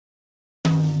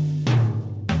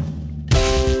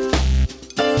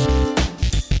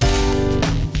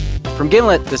From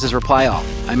Gimlet, this is Reply All.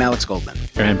 I'm Alex Goldman.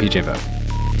 And PJ Vogt.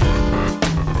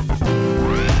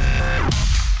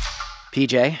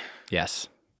 PJ? Yes.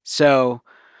 So,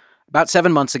 about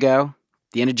 7 months ago,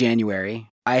 the end of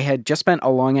January, I had just spent a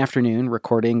long afternoon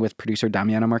recording with producer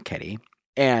Damiano Marchetti,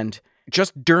 and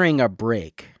just during a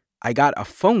break, I got a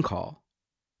phone call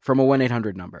from a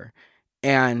 1-800 number.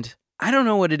 And I don't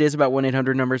know what it is about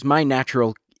 1-800 numbers. My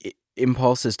natural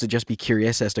impulse is to just be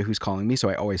curious as to who's calling me, so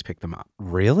I always pick them up.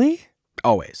 Really?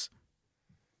 Always.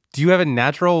 Do you have a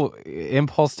natural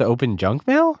impulse to open junk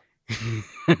mail?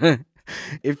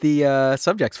 If the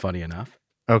subject's funny enough.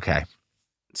 Okay.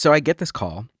 So I get this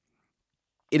call.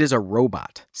 It is a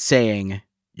robot saying,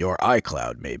 "Your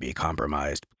iCloud may be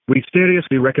compromised. We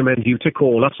seriously recommend you to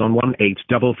call us on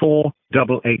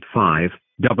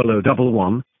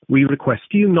 1-844-885-0011. We request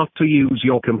you not to use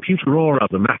your computer or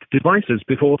other Mac devices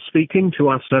before speaking to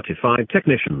our certified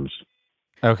technicians."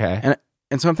 Okay.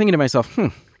 And so I'm thinking to myself, I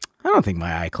don't think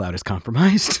my iCloud is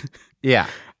compromised. Yeah.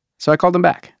 So I called him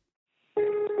back.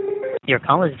 Your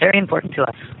call is very important to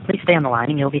us. Please stay on the line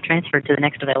and you'll be transferred to the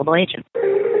next available agent.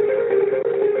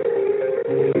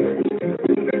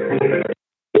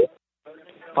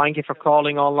 Thank you for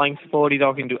calling online support. You're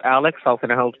talking to Alex. How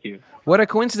can I help you? What a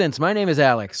coincidence. My name is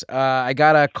Alex. I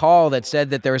got a call that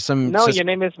said that there was some... No, your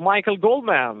name is Michael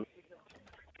Goldman.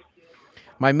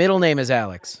 My middle name is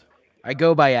Alex. I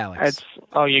go by Alex.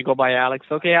 You go by Alex.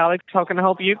 Okay, Alex, how can I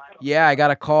help you? Yeah, I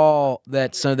got a call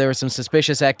that there was some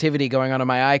suspicious activity going on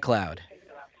my iCloud.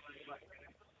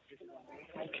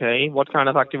 Okay, what kind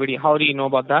of activity? How do you know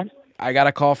about that? I got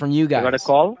a call from you guys. You got a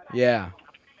call? Yeah.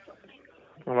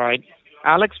 All right.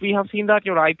 Alex, we have seen that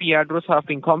your IP address has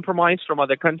been compromised from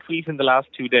other countries in the last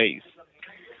 2 days.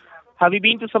 Have you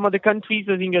been to some other countries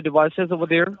using your devices over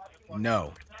there?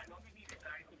 No.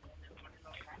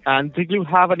 And did you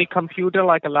have any computer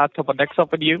like a laptop or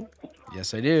desktop with you?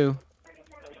 Yes, I do.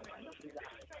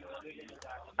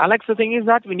 Alex, the thing is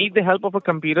that we need the help of a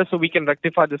computer so we can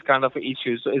rectify this kind of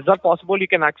issues. So is that possible? You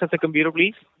can access a computer,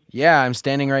 please? Yeah, I'm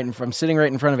sitting right in front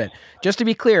of it. Just to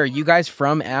be clear, you guys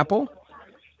from Apple?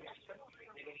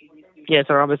 Yes,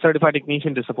 sir. I'm a certified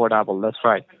technician to support Apple. That's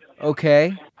right.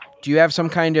 Okay. Do you have some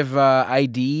kind of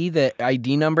ID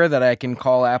number that I can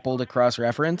call Apple to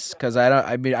cross-reference? Because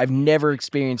I've never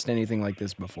experienced anything like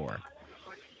this before.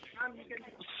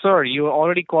 Sir, you are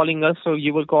already calling us, so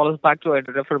you will call us back to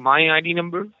refer my ID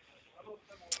number?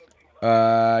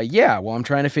 Yeah. Well, I'm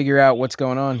trying to figure out what's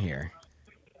going on here.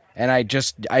 And I'm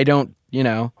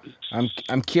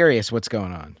curious what's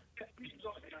going on.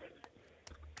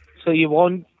 So you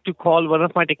want to call one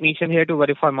of my technicians here to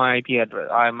verify my IP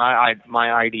address, my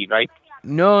ID, right?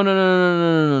 No.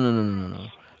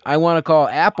 I want to call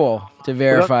Apple to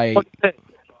verify.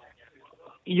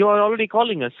 You are already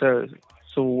calling us, sir.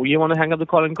 So you want to hang up the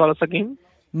call and call us again?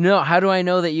 No, how do I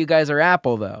know that you guys are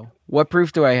Apple, though? What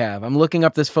proof do I have? I'm looking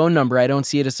up this phone number. I don't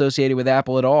see it associated with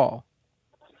Apple at all.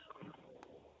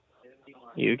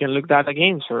 You can look that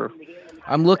again, sir.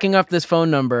 I'm looking up this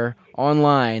phone number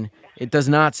online. It does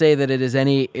not say that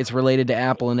it's related to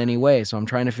Apple in any way, so I'm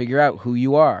trying to figure out who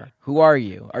you are. Who are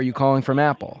you? Are you calling from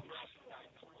Apple?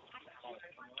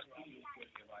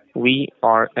 We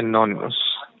are anonymous.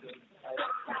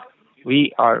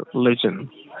 We are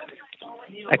Legion.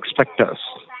 Expect us.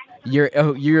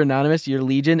 You're anonymous? You're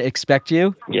Legion? Expect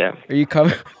you? Yeah. Are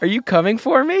you coming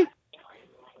for me?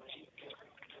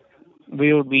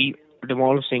 We will be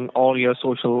demolishing all your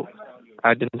social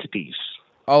identities.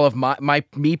 All of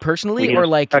me personally, or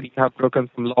like... You have broken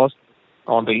some laws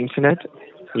on the internet.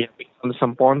 You have been on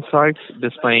some porn sites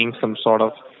displaying some sort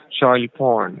of child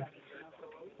porn.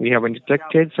 We have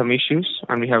detected some issues,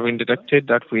 and we have detected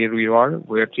that where you are,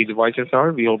 where the devices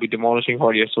are, we will be demolishing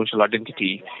all your social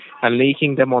identity and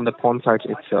leaking them on the porn sites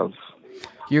itself.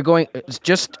 You're going...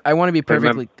 I want to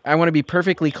be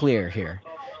perfectly clear here.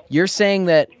 You're saying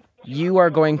that you are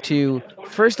going to,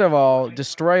 first of all,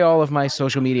 destroy all of my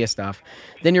social media stuff.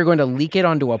 Then you're going to leak it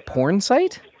onto a porn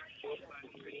site?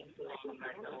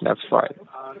 That's right.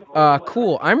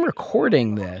 Cool. I'm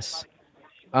recording this.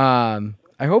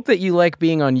 I hope that you like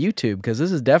being on YouTube, because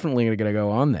this is definitely going to go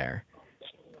on there.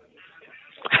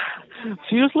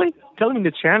 Seriously? Tell me the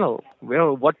channel.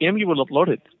 Well, what game you will upload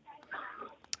it?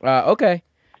 Okay.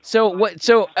 So what?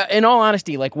 So in all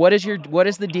honesty, like, what is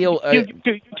the deal? You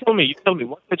tell me.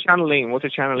 What's the channel name?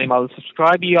 I will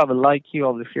subscribe you. I will like you. I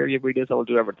will share your videos. I will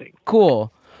do everything.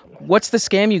 Cool. What's the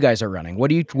scam you guys are running? What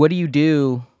do you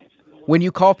do when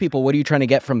you call people? What are you trying to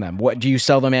get from them? What do you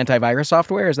sell them? Antivirus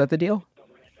software? Is that the deal?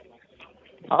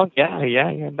 Oh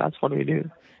yeah. That's what we do.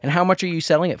 And how much are you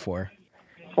selling it for?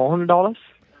 $400.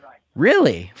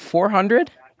 Really? $400?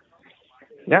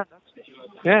 Yeah,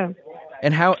 Yeah.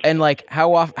 And how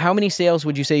many sales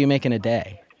would you say you make in a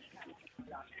day?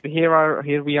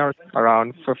 Here we are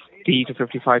around 50 to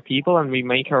 55 people, and we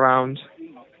make around.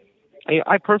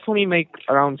 I personally make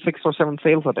around 6 or 7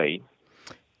 sales a day.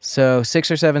 So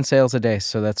 6 or 7 sales a day.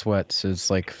 So that's what? So it's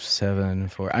like 7,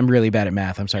 4. I'm really bad at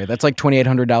math. I'm sorry. That's like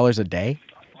 $2,800 a day.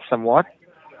 Somewhat.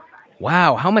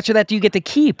 Wow. How much of that do you get to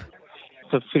keep?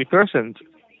 So 50%.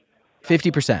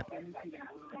 50%.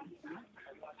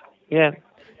 Yeah.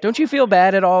 Don't you feel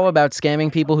bad at all about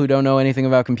scamming people who don't know anything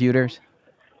about computers?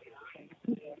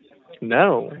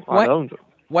 No, Why? I don't.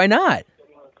 Why not?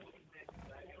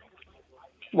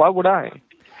 Why would I?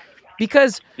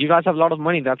 Because You guys have a lot of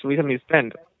money. That's the reason we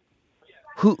spend.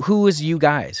 who is you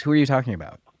guys? Who are you talking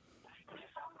about?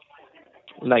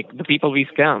 Like the people we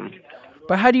scam.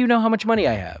 But how do you know how much money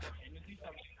I have?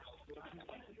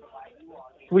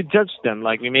 We judge them.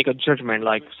 Like we make a judgment.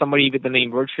 Like somebody with the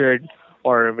name Richard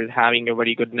or with having a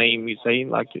very good name, we say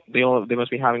like they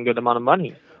must be having a good amount of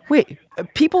money. Wait,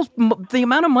 the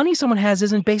amount of money someone has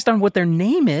isn't based on what their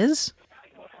name is.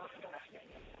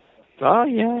 Oh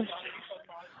yeah.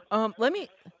 Let me.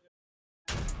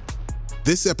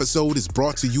 This episode is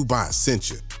brought to you by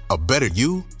Essentia. A better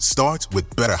you starts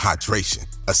with better hydration.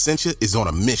 Essentia is on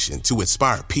a mission to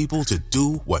inspire people to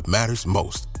do what matters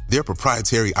most. Their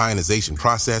proprietary ionization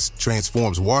process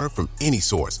transforms water from any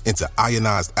source into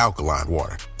ionized alkaline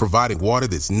water, providing water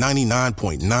that's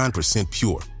 99.9%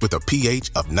 pure with a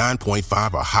pH of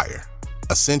 9.5 or higher.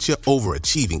 Essentia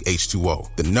overachieving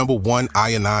H2O, the #1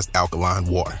 ionized alkaline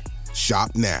water. Shop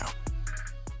now.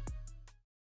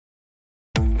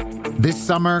 This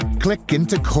summer, click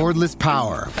into cordless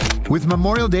power with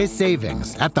Memorial Day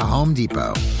savings at the Home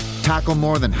Depot. Tackle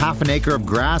more than half an acre of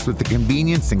grass with the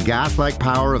convenience and gas-like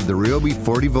power of the Ryobi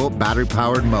 40-volt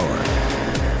battery-powered mower.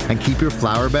 And keep your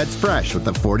flower beds fresh with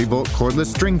the 40-volt cordless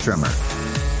string trimmer.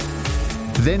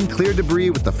 Then clear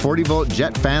debris with the 40-volt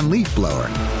jet fan leaf blower.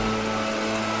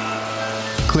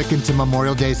 Click into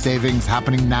Memorial Day savings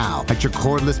happening now at your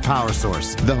cordless power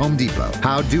source, the Home Depot.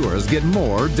 How doers get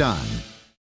more done.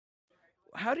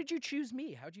 How did you choose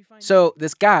me? How'd you find? So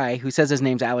this guy who says his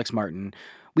name's Alex Martin,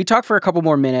 we talked for a couple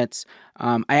more minutes.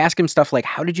 I ask him stuff like,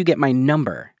 how did you get my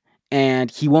number? And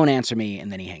he won't answer me,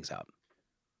 and then he hangs up.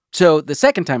 So the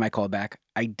second time I called back,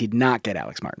 I did not get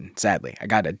Alex Martin, sadly. I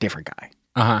got a different guy.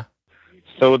 Uh-huh.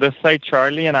 So this is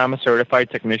Charlie, and I'm a certified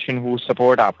technician who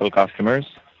support Apple customers.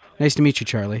 Nice to meet you,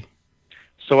 Charlie.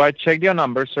 So I checked your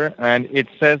number, sir, and it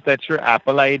says that your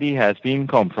Apple ID has been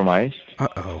compromised.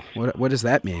 Uh-oh. What does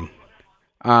that mean?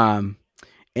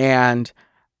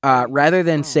 Rather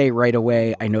than say right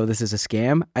away, I know this is a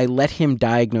scam, I let him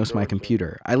diagnose my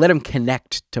computer. I let him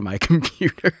connect to my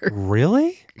computer.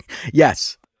 Really?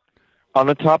 Yes. On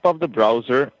the top of the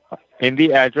browser, in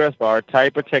the address bar,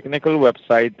 type a technical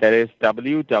website that is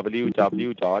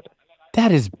www.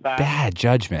 That is bad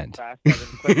judgment.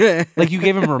 Like you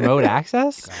gave him remote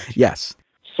access? Yes.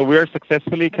 So we are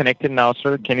successfully connected now,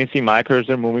 sir. Can you see my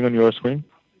cursor moving on your screen?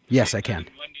 Yes, I can.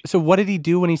 So what did he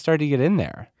do when he started to get in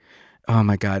there? Oh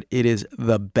my God, it is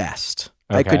the best.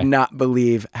 Okay. I could not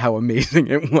believe how amazing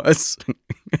it was.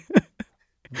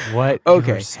 What? Okay.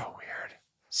 You're so weird.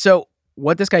 So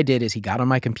what this guy did is he got on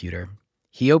my computer.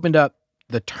 He opened up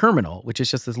the terminal, which is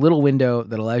just this little window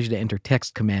that allows you to enter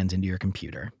text commands into your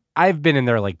computer. I've been in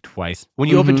there like twice. When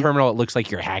you open Terminal, it looks like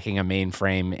you're hacking a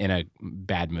mainframe in a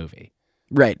bad movie.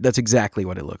 Right. That's exactly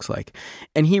what it looks like.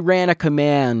 And he ran a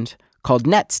command called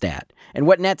netstat. And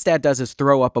what netstat does is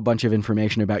throw up a bunch of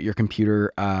information about your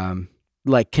computer,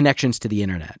 like connections to the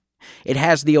internet. It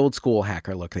has the old school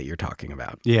hacker look that you're talking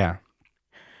about. Yeah.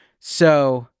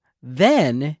 So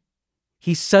then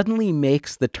he suddenly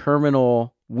makes the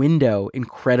terminal window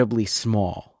incredibly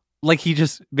small. Like he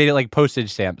just made it like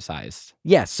postage stamp sized.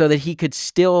 Yes, so that he could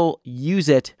still use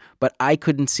it, but I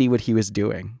couldn't see what he was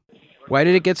doing. Why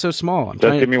did it get so small? I'm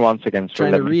Just give me 1 second, sir.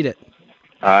 trying to read it.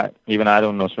 Even I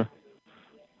don't know, sir.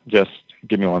 Just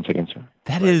give me 1 second, sir.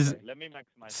 That is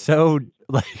so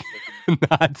like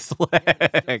not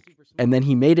slick. And then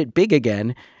he made it big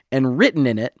again, and written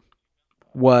in it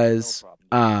was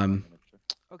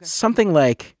something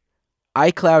like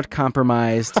iCloud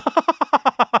compromised,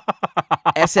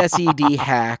 SSED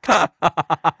hacked,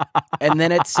 and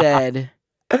then it said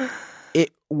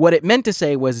what it meant to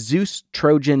say was Zeus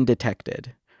Trojan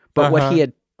detected, but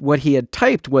what he had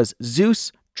typed was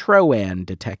Zeus Troan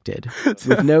detected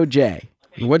with no J.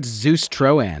 What's Zeus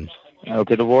Troan?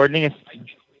 Okay, the wording is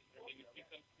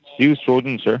Zeus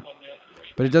Trojan, sir.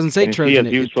 But it doesn't say Can you Trojan. see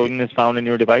a Zeus Trojan is found in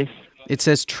your device? It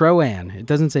says Troan. It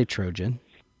doesn't say Trojan.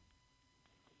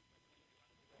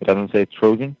 It doesn't say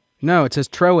Trojan? No, it says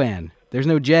Troan. There's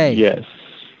no J. Yes.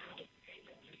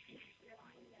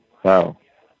 Wow.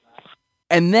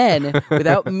 And then,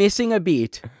 without missing a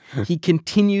beat, he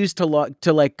continues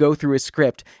to go through his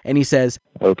script, and he says,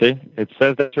 Okay. It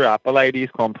says that your Apple ID is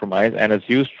compromised and as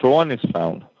used Tron is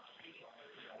found.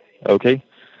 Okay.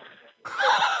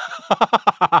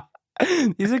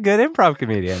 He's a good improv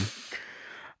comedian.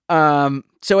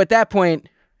 So at that point,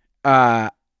 I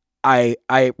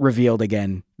revealed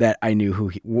again that I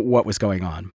knew what was going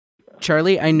on.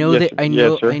 Charlie, I know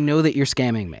that you're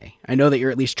scamming me. I know that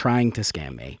you're at least trying to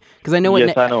scam me because I know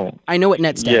what I know what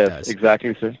NetStat does. Yes,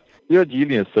 exactly, sir. You're a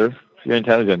genius, sir. You're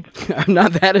intelligent. I'm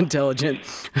not that intelligent.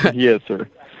 Yes, sir.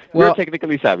 Well, you're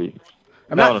technically savvy.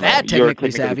 I'm not that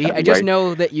technically savvy. I just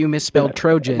know that you misspelled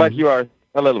Trojan. But you are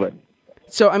a little bit.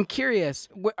 So I'm curious.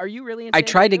 Are you really? I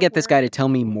tried to get this guy to tell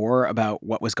me more about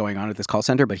what was going on at this call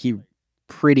center, but he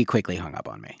pretty quickly hung up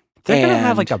on me. They're going to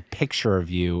have like a picture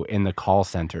of you in the call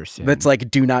center soon. That's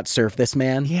like, do not surf this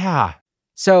man. Yeah.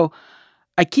 So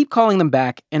I keep calling them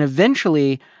back, and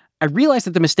eventually I realize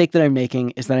that the mistake that I'm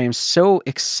making is that I am so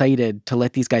excited to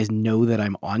let these guys know that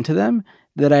I'm onto them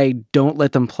that I don't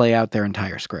let them play out their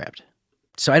entire script.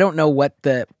 So I don't know what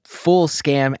the full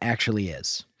scam actually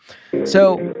is.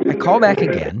 So I call back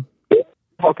again.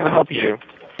 How can I help you?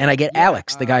 And I get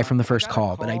Alex, the guy from the first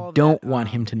call, but I don't want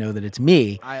him to know that it's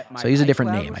me, so I use a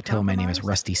different name. I tell him my name is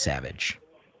Rusty Savage.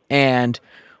 And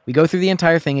we go through the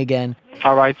entire thing again.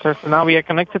 All right, sir. So now we are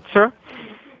connected, sir.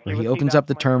 Where he opens up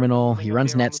the terminal, he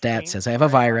runs NetStat, says I have a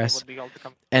virus,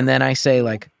 and then I say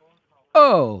like,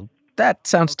 oh, that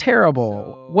sounds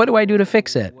terrible. What do I do to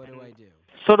fix it?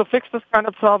 So to fix this kind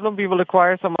of problem, we will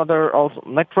require some other also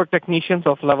network technicians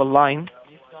of level 9.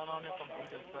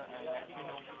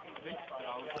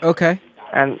 Okay.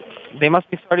 And they must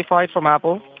be certified from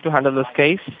Apple to handle this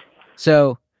case.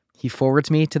 So he forwards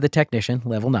me to the technician,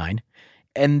 level 9,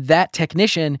 and that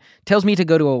technician tells me to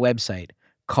go to a website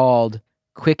called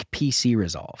Quick PC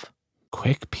Resolve.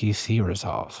 Quick PC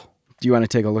Resolve. Do you want to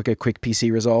take a look at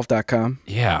quickpcresolve.com?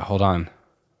 Yeah, hold on.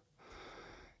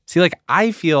 See, like,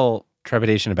 I feel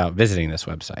trepidation about visiting this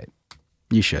website.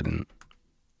 You shouldn't.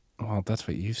 Well, that's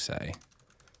what you say.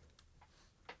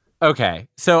 Okay,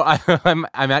 so I'm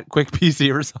at Quick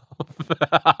PC Resolve.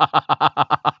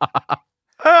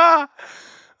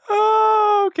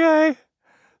 Okay.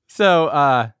 So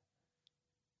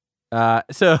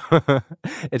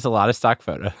it's a lot of stock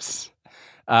photos.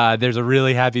 There's a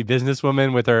really happy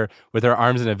businesswoman with her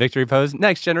arms in a victory pose.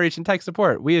 Next generation tech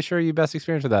support. We assure you best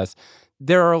experience with us.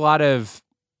 There are a lot of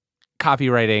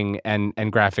copywriting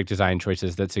and graphic design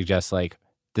choices that suggest like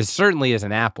this certainly is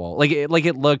an Apple.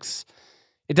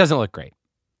 It doesn't look great.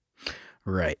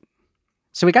 Right.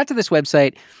 So we got to this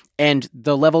website and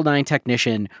the level 9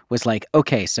 technician was like,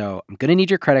 okay, so I'm going to need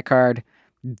your credit card.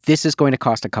 This is going to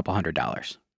cost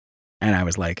 $200. And I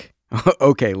was like,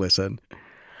 okay, listen,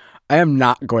 I am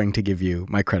not going to give you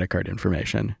my credit card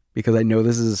information because I know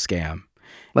this is a scam.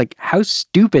 Like, how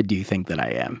stupid do you think that I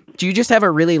am? Do you just have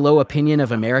a really low opinion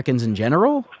of Americans in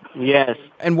general? Yes.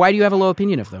 And why do you have a low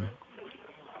opinion of them?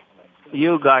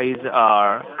 You guys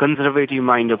are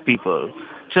conservative-minded people.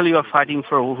 Still, you are fighting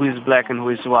for who is black and who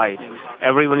is white.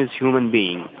 Everyone is human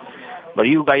being. But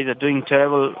you guys are doing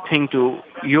terrible thing to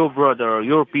your brother,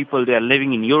 your people. They are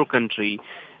living in your country,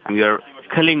 and you are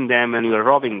killing them and you are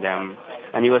robbing them.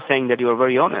 And you are saying that you are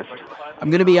very honest. I'm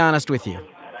going to be honest with you.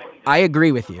 I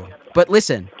agree with you. But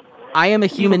listen, I am a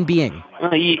human being.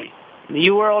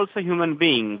 You were also a human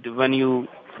being when you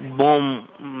bomb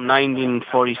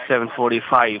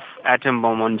 1947-45 atom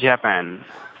bomb on Japan.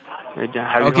 Have you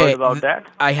heard about that?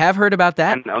 I have heard about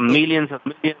that. And millions of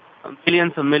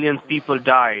people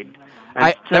died.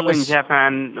 And still in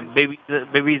Japan,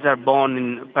 babies are born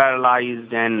in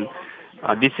paralyzed and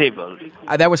disabled.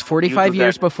 That was 45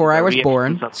 years before I was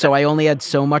born, so I only had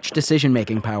so much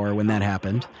decision-making power when that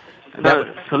happened.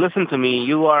 So listen to me.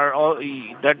 You are all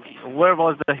that. Where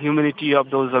was the humanity of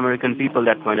those American people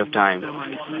that point of time?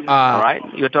 All right,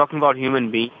 you're talking about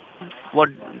human beings. What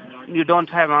you don't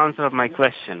have an answer of my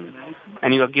question,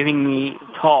 and you are giving me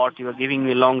thought. You are giving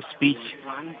me a long speech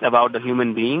about the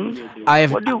human being.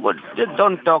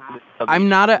 Don't talk. I'm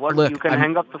not a look. You can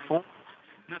hang up the phone.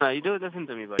 No, you do listen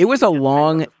to me. Buddy. It was a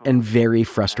long and very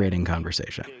frustrating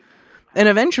conversation, and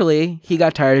eventually he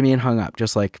got tired of me and hung up,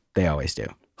 just like they always do.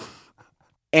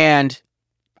 And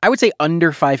I would say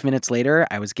under 5 minutes later,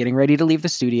 I was getting ready to leave the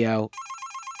studio,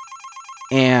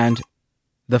 and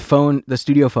the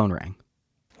studio phone rang.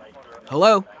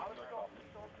 Hello?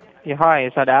 Yeah, hi,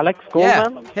 is that Alex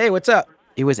Goldman? Yeah. Hey, what's up?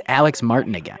 It was Alex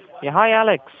Martin again. Yeah, hi,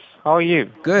 Alex. How are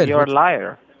you? Good. You're a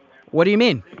liar. What do you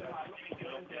mean?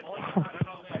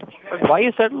 Why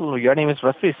you said your name is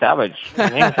Rusty Savage? My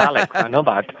name is Alex. I know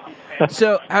that.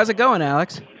 So, how's it going,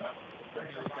 Alex?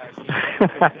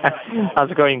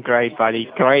 How's it going? Great,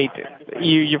 buddy. Great.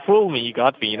 You fooled me. You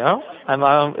got me, you know?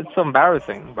 It's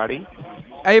embarrassing, buddy.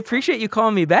 I appreciate you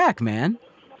calling me back, man.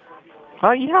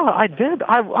 Yeah, I did.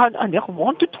 I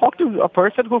want to talk to a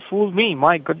person who fooled me.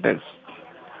 My goodness.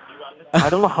 I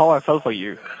don't know how I felt for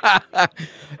you.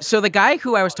 So the guy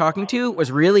who I was talking to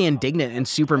was really indignant and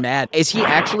super mad. Is he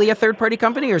actually a third-party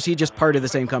company, or is he just part of the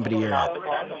same company you're at?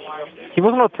 He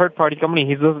wasn't a third-party company.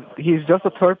 He's just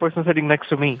a third person sitting next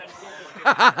to me.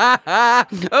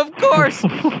 Of course.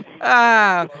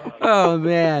 Oh,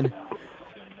 man.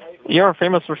 You're a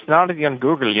famous personality on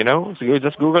Google, you know? So you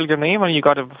just Google your name and you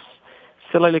got a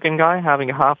silly-looking guy having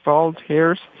a half-bald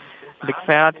hairs, big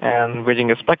fat, and wearing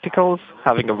his spectacles,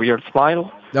 having a weird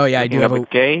smile. Oh, yeah, I do have a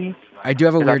gay. I do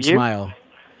have a weird smile.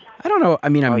 I don't know. I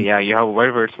mean, Oh, yeah, you have a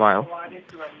very weird smile.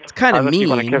 It's kind of mean. You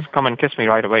want to come and kiss me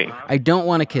right away. I don't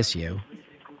want to kiss you,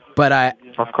 but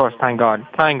Of course, thank God.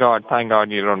 Thank God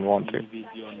you don't want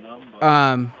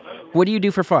to. What do you do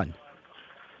for fun?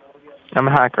 I'm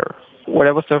a hacker.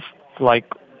 Whatever stuff,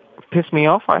 piss me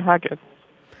off, I hack it.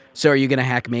 So are you going to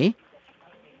hack me?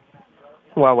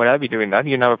 Why would I be doing that?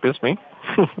 You never piss me.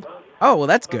 Oh, well,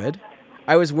 that's good.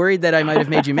 I was worried that I might have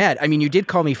made you mad. I mean, you did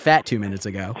call me fat 2 minutes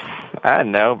ago. I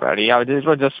know, buddy. I was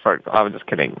just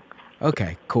kidding.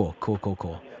 Okay, cool.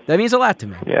 That means a lot to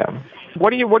me. Yeah. What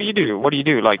do you do? What do you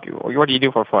do? What do you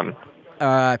do for fun?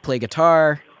 I play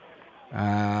guitar.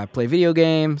 I play video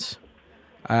games.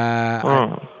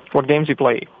 What games do you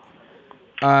play?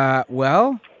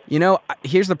 Well,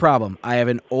 here's the problem. I have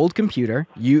an old computer.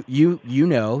 You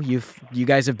you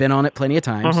guys have been on it plenty of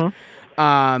times.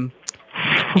 Mm-hmm.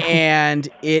 And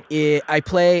I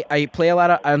play a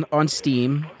lot on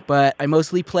Steam, but I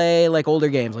mostly play older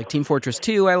games like Team Fortress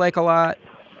 2. I like a lot.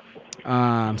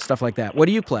 Stuff like that. What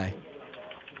do you play?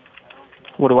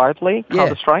 What do I play? Yeah.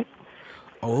 Counter-Strike.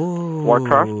 Oh.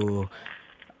 Warcraft.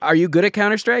 Are you good at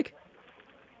Counter-Strike?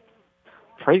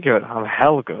 Pretty good. I'm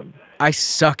hell good. I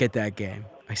suck at that game.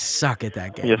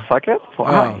 You suck at?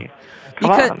 Why?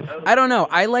 Because I don't know.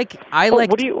 I like.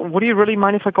 Would you really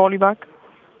mind if I call you back?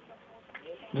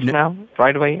 Just now,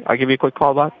 right away. I'll give you a quick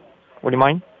call back. Would you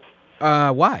mind?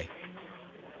 Why?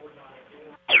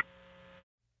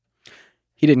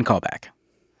 He didn't call back.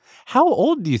 How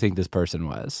old do you think this person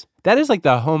was? That is like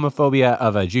the homophobia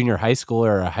of a junior high schooler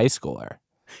or a high schooler.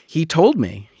 He told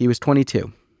me he was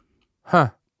 22. Huh.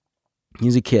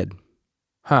 He's a kid.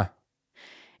 Huh.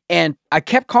 And I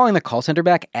kept calling the call center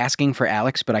back asking for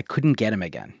Alex, but I couldn't get him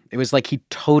again. It was like he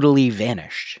totally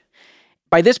vanished.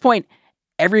 By this point,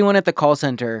 everyone at the call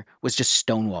center was just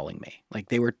stonewalling me. Like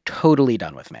they were totally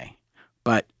done with me.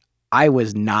 But I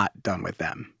was not done with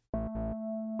them.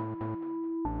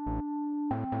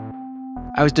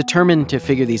 I was determined to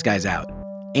figure these guys out,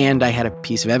 and I had a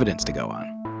piece of evidence to go on.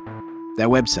 That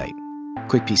website,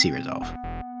 Quick PC Resolve.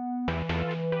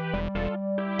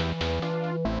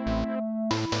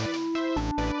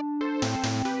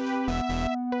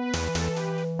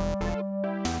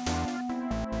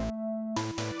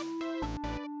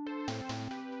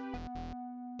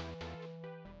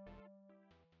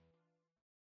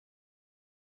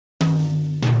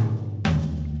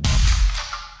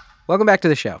 Welcome back to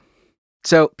the show.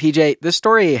 So, PJ, this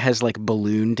story has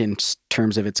ballooned in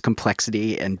terms of its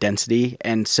complexity and density.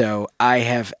 And so I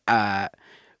have,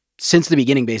 since the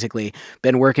beginning, basically,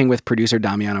 been working with producer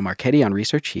Damiano Marchetti on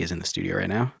research. He is in the studio right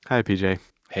now. Hi, PJ.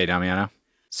 Hey, Damiano.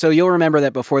 So you'll remember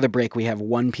that before the break, we have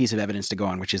one piece of evidence to go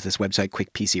on, which is this website,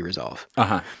 Quick PC Resolve.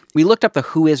 Uh-huh. We looked up the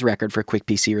Whois record for Quick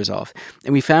PC Resolve,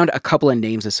 and we found a couple of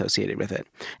names associated with it.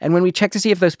 And when we checked to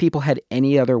see if those people had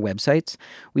any other websites,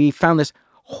 we found this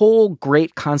whole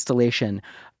great constellation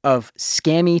of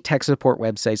scammy tech support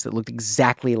websites that looked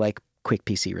exactly like Quick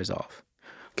PC Resolve.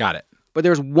 Got it. But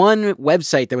there was one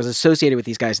website that was associated with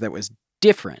these guys that was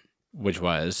different. Which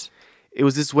was? It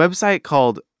was this website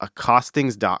called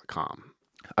accostings.com.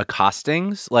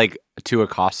 Accostings? Like to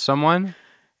accost someone?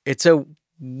 It's a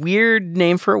weird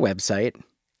name for a website.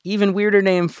 Even weirder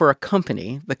name for a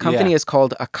company. The company is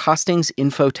called Accostings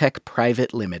Infotech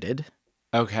Private Limited.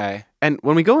 Okay. And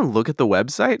when we go and look at the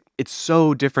website, it's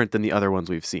so different than the other ones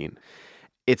we've seen.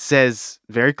 It says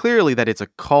very clearly that it's a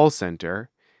call center,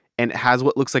 and it has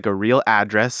what looks like a real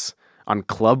address on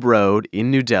Club Road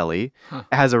in New Delhi. Huh.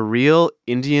 It has a real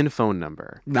Indian phone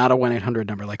number. Not a 1-800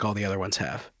 number like all the other ones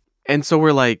have. And so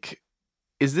we're like,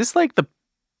 is this like the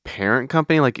parent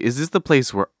company? Like, is this the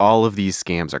place where all of these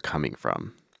scams are coming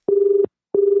from?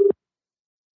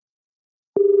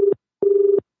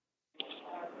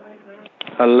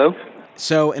 Hello?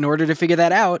 So in order to figure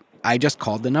that out, I just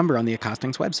called the number on the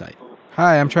Accostings website.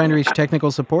 Hi, I'm trying to reach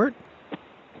technical support.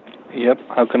 Yep,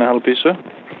 how can I help you, sir?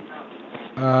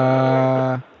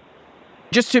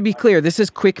 Just to be clear, this is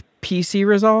Quick PC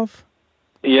Resolve?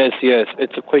 Yes,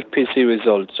 it's a Quick PC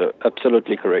Resolve, sir.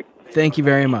 Absolutely correct. Thank you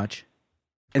very much.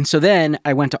 And so then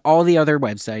I went to all the other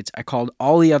websites, I called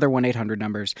all the other 1-800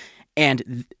 numbers,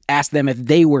 and asked them if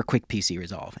they were Quick PC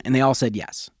Resolve, and they all said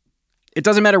yes. It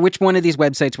doesn't matter which one of these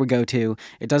websites we go to.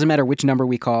 It doesn't matter which number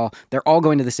we call. They're all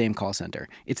going to the same call center.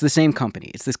 It's the same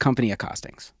company. It's this company,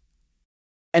 Accostings.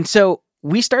 And so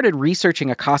we started researching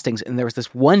Accostings, and there was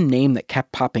this one name that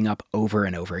kept popping up over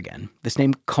and over again. This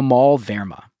name, Kamal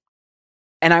Verma.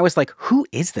 And I was like, who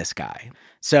is this guy?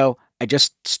 So I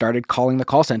just started calling the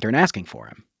call center and asking for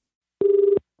him.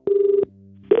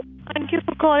 Thank you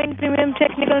for calling Premium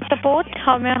Technical Support.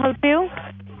 How may I help you?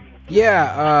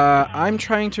 Yeah, I'm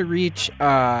trying to reach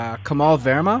Kamal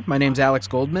Verma. My name's Alex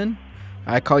Goldman.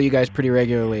 I call you guys pretty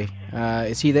regularly.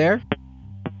 Is he there?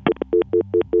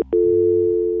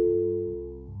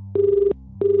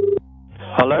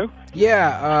 Hello?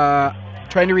 Yeah,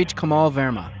 trying to reach Kamal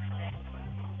Verma.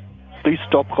 Please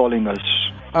stop calling us.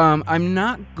 I'm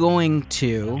not going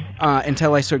to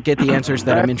until I get the answers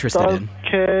that I'm interested in.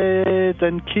 Okay,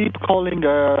 then keep calling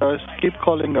us. Keep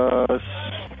calling us.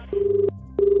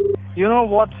 You know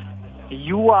what?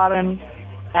 You are an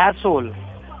asshole.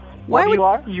 Why would...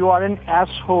 You are an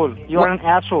asshole. You are an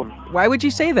asshole. Why would you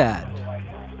say that?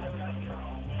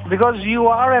 Because you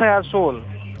are an asshole.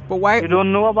 But why? You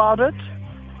don't know about it?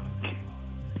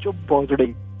 You're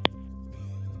bothering.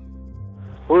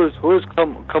 Who's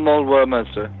Kamal Verma,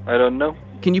 sir? I don't know.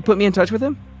 Can you put me in touch with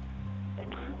him?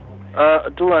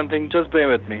 Do one thing. Just bear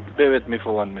with me. Bear with me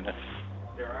for 1 minute.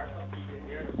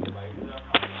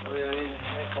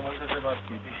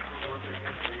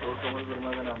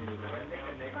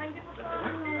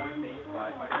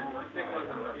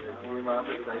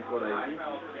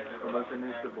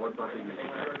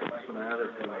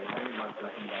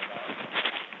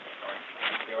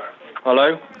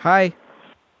 Hello? Hi.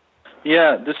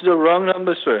 Yeah, this is the wrong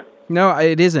number, sir. No,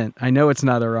 it isn't. I know it's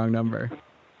not a wrong number.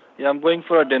 Yeah, I'm going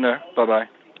for a dinner. Bye-bye.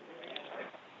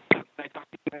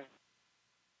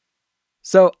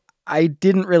 So I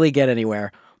didn't really get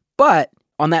anywhere. But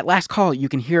on that last call, you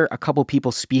can hear a couple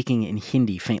people speaking in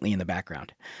Hindi faintly in the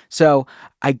background. So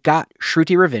I got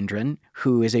Shruti Ravindran,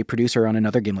 who is a producer on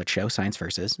another Gimlet show, Science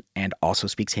Versus, and also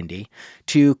speaks Hindi,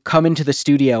 to come into the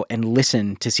studio and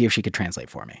listen to see if she could translate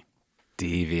for me.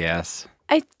 Devious.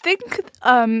 I think,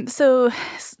 so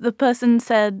the person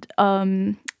said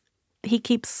he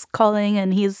keeps calling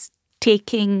and he's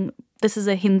taking, this is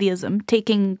a Hindiism,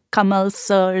 taking Kamal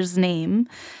Sir's name.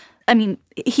 I mean,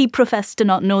 he professed to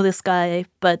not know this guy,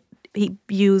 but he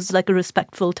used like a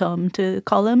respectful term to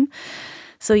call him.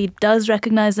 So he does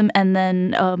recognize him. And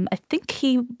then I think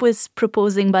he was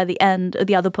proposing by the end,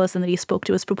 the other person that he spoke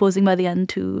to was proposing by the end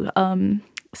to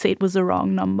say it was the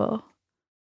wrong number.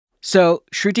 So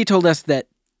Shruti told us that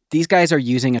these guys are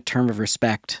using a term of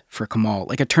respect for Kamal,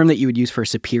 like a term that you would use for a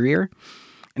superior.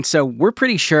 And so we're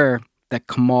pretty sure that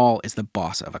Kamal is the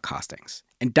boss of Accostings.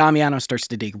 And Damiano starts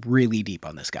to dig really deep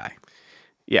on this guy.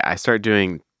 Yeah, I start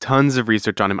doing tons of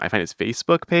research on him. I find his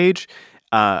Facebook page,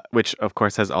 which of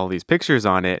course has all these pictures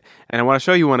on it. And I want to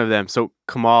show you one of them. So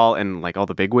Kamal and like all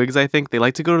the bigwigs, I think, they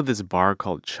like to go to this bar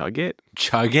called Chug It.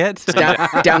 Chug It?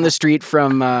 down the street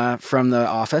from the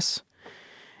office.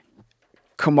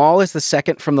 Kamal is the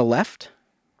second from the left.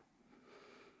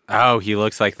 Oh, he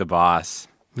looks like the boss.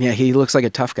 Yeah, he looks like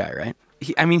a tough guy, right?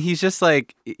 He's just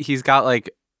like, he's got like,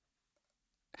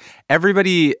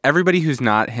 everybody who's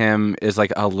not him is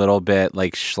like a little bit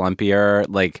like schlumpier.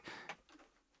 Like,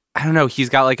 I don't know, he's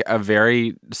got like a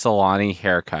very salon-y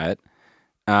haircut.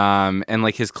 And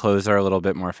like his clothes are a little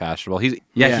bit more fashionable. He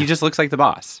just looks like the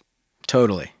boss.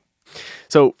 Totally.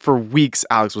 So for weeks,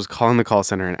 Alex was calling the call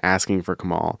center and asking for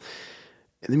Kamal.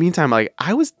 In the meantime, like,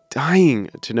 I was dying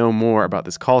to know more about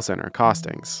this call center,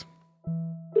 Accostings.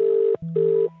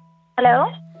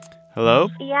 Hello? Hello?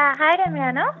 Yeah, hi,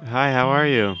 Damiano. Hi, how are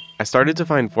you? I started to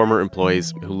find former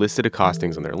employees who listed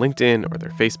Accostings on their LinkedIn or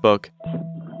their Facebook.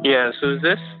 Yes, who's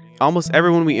this? Almost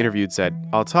everyone we interviewed said,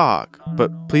 I'll talk, but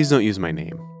please don't use my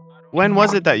name. When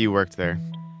was it that you worked there?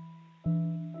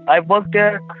 I worked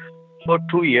there for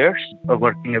 2 years,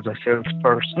 working as a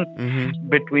salesperson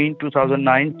between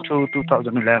 2009 to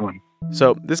 2011.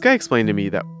 So this guy explained to me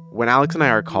that when Alex and I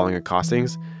are calling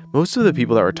Accostings, most of the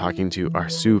people that we're talking to are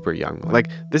super young.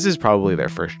 Like, this is probably their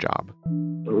first job.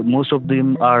 Most of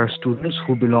them are students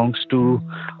who belongs to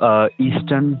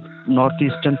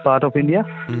northeastern part of India,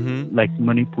 like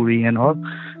Manipuri and all.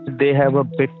 They have a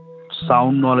bit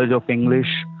sound knowledge of English,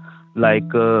 like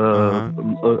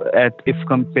if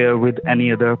compared with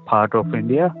any other part of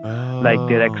India. Like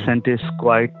their accent is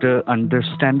quite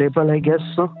understandable, I guess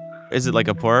so. Is it like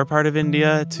a poorer part of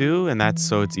India too? And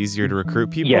so it's easier to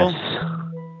recruit people?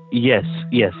 Yes,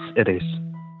 it is.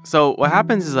 So what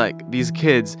happens is like these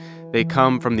kids, they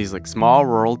come from these like small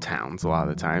rural towns a lot of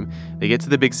the time. They get to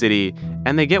the big city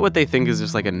and they get what they think is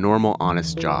just like a normal,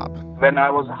 honest job. When I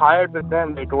was hired with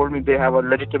them, they told me they have a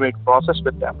legitimate process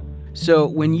with them. So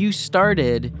when you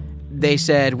started, they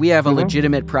said, we have a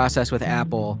legitimate process with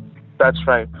Apple. That's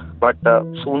right. But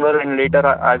sooner and later,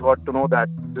 I got to know that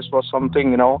this was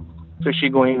something, fishy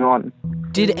going on.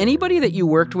 Was anybody that you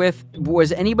worked with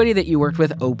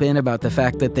open about the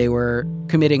fact that they were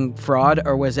committing fraud,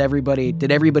 or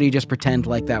did everybody just pretend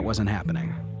like that wasn't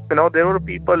happening? There were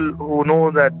people who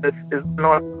know that this is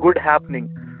not good happening,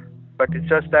 but it's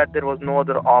just that there was no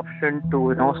other option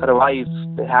to, survive.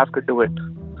 They have to do it.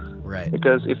 Right.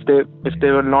 Because if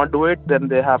they will not do it, then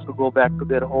they have to go back to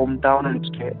their hometown and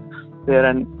stay there,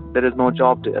 and there is no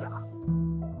job there.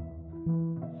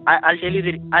 I'll tell you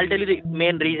the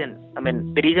main reason.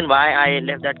 The reason why I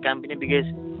left that company, because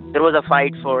there was a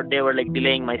fight they were like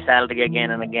delaying my salary again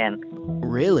and again.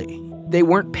 Really? They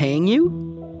weren't paying you?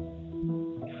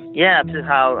 Yeah, this is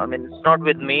how. It's not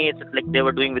with me. It's like they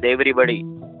were doing with everybody.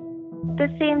 The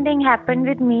same thing happened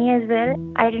with me as well.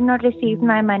 I did not receive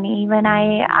my money when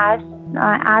I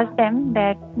asked them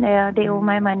that they owe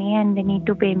my money and they need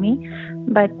to pay me,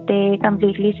 but they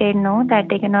completely said no, that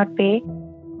they cannot pay.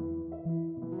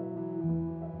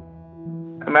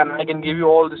 I can give you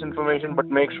all this information, but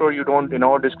make sure you don't,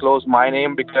 disclose my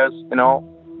name, because,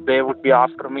 they would be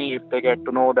after me if they get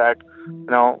to know that,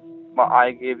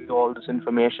 I gave you all this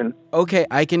information. Okay,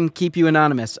 I can keep you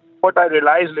anonymous. What I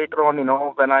realized later on,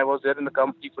 when I was there in the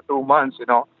company for 2 months,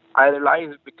 I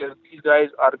realized because these guys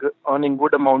are earning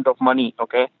good amount of money,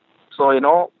 okay? So,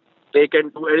 they can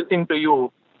do anything to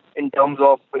you in terms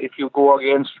of if you go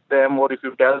against them or if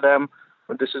you tell them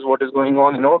this is what is going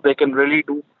on, they can really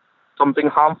do something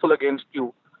harmful against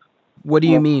you. What do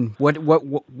you mean?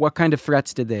 What kind of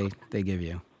threats did they give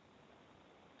you?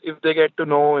 If they get to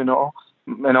know,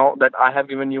 that I have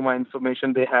given you my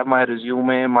information, they have my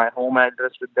resume, my home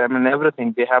address with them and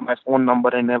everything. They have my phone number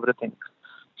and everything.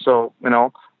 So,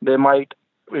 they might,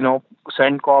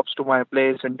 send cops to my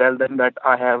place and tell them that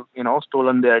I have,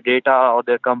 stolen their data or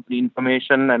their company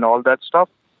information and all that stuff.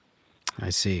 I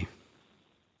see.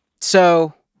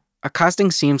 So, accosting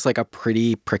seems like a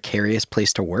pretty precarious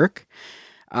place to work.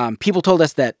 People told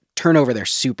us that turnover there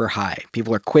is super high.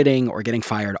 People are quitting or getting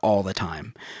fired all the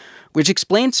time, which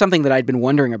explains something that I'd been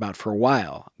wondering about for a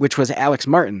while, which was Alex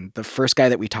Martin, the first guy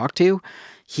that we talked to.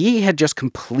 He had just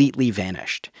completely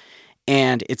vanished,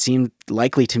 and it seemed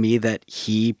likely to me that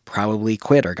he probably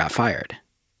quit or got fired.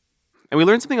 And we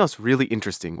learned something else really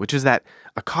interesting, which is that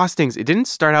accostings, it didn't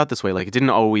start out this way. Like it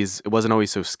wasn't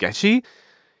always so sketchy.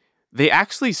 They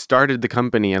actually started the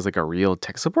company as like a real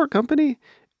tech support company,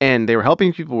 and they were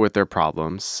helping people with their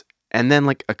problems. And then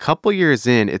like a couple years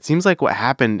in, it seems like what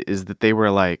happened is that they were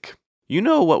like,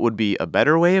 what would be a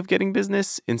better way of getting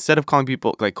business? Instead of calling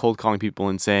people, like cold calling people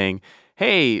and saying,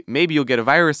 hey, maybe you'll get a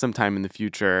virus sometime in the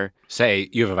future. Say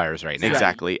you have a virus right now.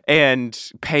 Exactly. And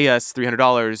pay us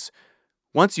 $300.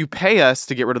 Once you pay us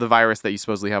to get rid of the virus that you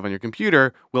supposedly have on your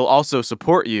computer, we'll also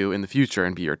support you in the future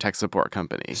and be your tech support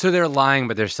company. So they're lying,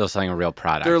 but they're still selling a real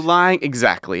product. They're lying,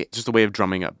 exactly. It's just a way of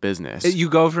drumming up business. You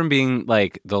go from being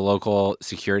like the local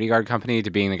security guard company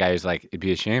to being the guy who's like, it'd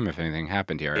be a shame if anything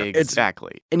happened here.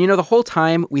 Exactly. And the whole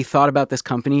time we thought about this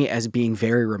company as being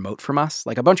very remote from us,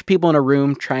 like a bunch of people in a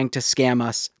room trying to scam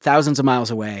us thousands of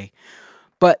miles away.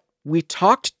 But we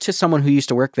talked to someone who used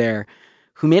to work there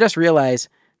who made us realize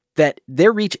that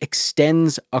their reach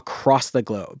extends across the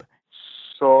globe.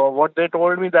 So what they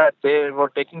told me that they were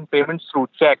taking payments through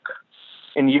check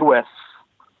in US.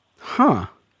 Huh.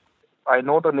 I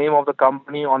know the name of the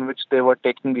company on which they were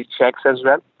taking the checks as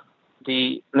well.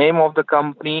 The name of the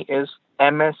company is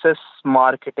MSS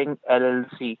Marketing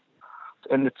LLC,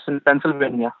 and it's in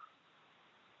Pennsylvania.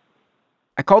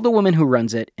 I called the woman who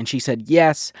runs it, and she said,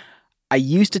 yes, I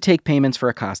used to take payments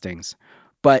for accostings,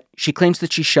 but she claims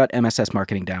that she shut MSS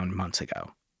Marketing down months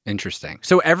ago. Interesting.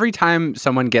 So every time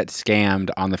someone gets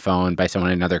scammed on the phone by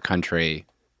someone in another country,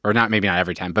 or maybe not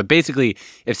every time, but basically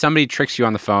if somebody tricks you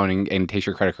on the phone and takes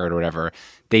your credit card or whatever,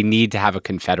 they need to have a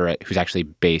confederate who's actually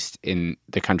based in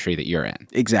the country that you're in.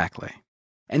 Exactly.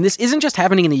 And this isn't just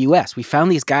happening in the US. We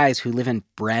found these guys who live in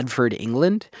Bradford,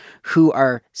 England, who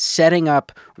are setting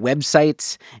up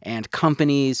websites and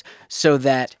companies so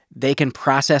that they can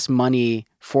process money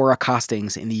for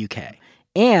accostings in the UK.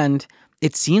 And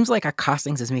it seems like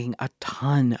Accostings is making a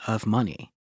ton of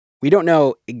money. We don't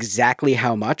know exactly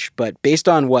how much, but based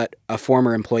on what a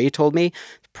former employee told me,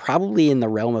 probably in the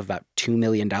realm of about $2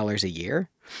 million a year.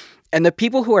 And the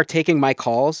people who are taking my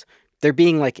calls, they're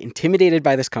being like intimidated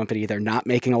by this company. They're not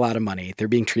making a lot of money. They're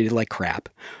being treated like crap.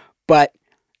 But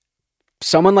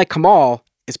someone like Kamal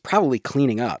is probably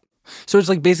cleaning up. So it's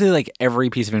like basically like every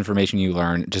piece of information you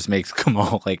learn just makes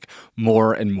Kamal like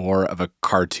more and more of a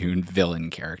cartoon villain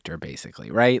character, basically,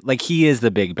 right? Like he is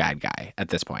the big bad guy at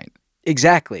this point.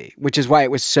 Exactly, which is why it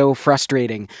was so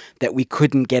frustrating that we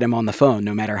couldn't get him on the phone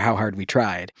no matter how hard we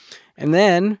tried. And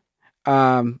then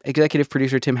executive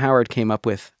producer Tim Howard came up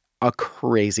with a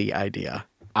crazy idea.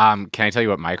 Can I tell you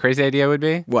what my crazy idea would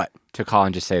be? What? To call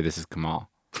and just say, this is Kamal.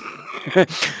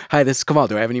 Hi, this is Kamal.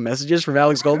 Do I have any messages from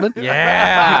Alex Goldman?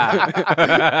 Yeah.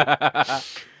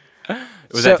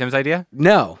 Was that Tim's idea?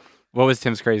 No. What was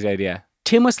Tim's crazy idea?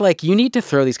 Tim was like, you need to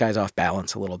throw these guys off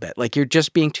balance a little bit. Like, you're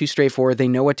just being too straightforward. They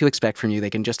know what to expect from you.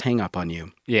 They can just hang up on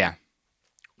you. Yeah.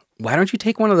 Why don't you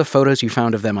take one of the photos you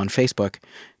found of them on Facebook,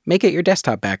 make it your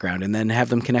desktop background, and then have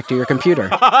them connect to your computer?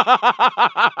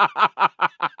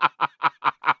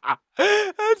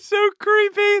 That's so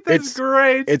creepy. That's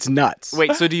great. It's nuts.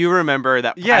 Wait, so do you remember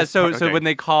that? Yeah, so when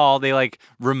they call, they like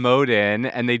remote in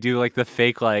and they do like the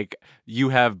fake like you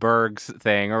have Berg's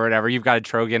thing or whatever. You've got a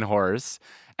Trojan horse.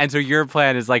 And so your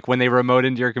plan is like when they remote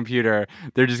into your computer,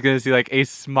 they're just going to see like a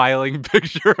smiling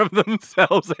picture of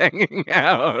themselves hanging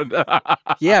out.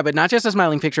 Yeah, but not just a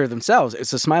smiling picture of themselves.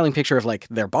 It's a smiling picture of like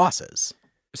their bosses.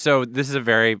 So this is a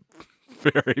very,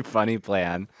 very funny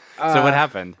plan. So what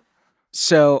happened?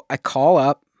 So I call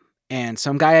up and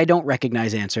some guy I don't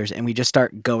recognize answers, and we just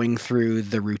start going through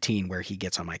the routine where he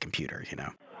gets on my computer, you know.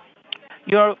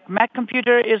 Your Mac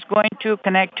computer is going to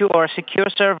connect to our secure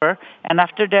server, and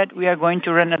after that, we are going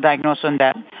to run a diagnosis on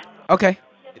that. Okay.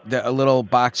 A little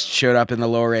box showed up in the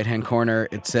lower right-hand corner.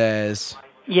 It says...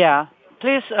 Yeah.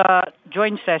 Please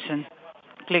join session.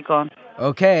 Click on.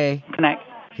 Okay. Connect.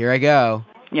 Here I go.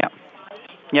 Yeah.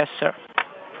 Yes, sir.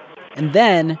 And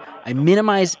then I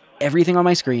minimize everything on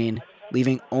my screen,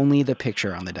 leaving only the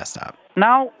picture on the desktop.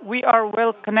 Now we are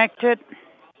well connected.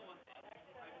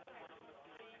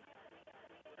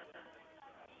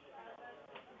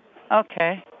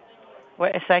 Okay.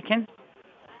 Wait a second.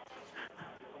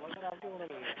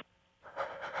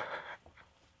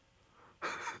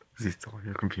 Is he still on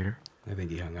your computer? I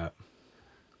think he hung up.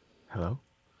 Hello?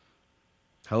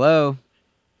 Hello?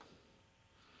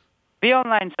 Be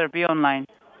online, sir. Be online.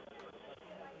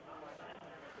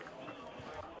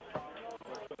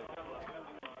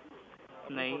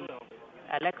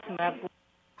 Alex, Oh my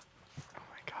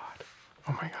god.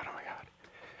 Oh my god.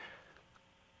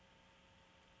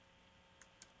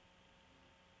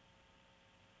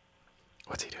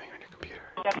 What's he doing on your computer?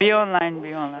 Be online.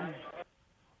 Be online.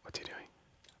 What's he doing?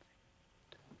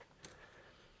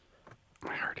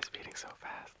 My heart is beating so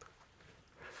fast.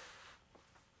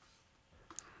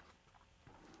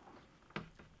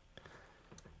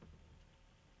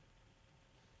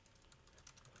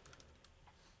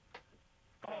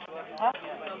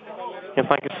 Yeah,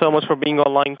 thank you so much for being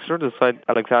online, sir. This is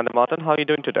Alexander Martin. How are you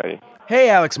doing today? Hey,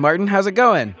 Alex Martin. How's it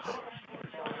going?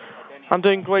 I'm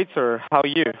doing great, sir. How are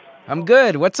you? I'm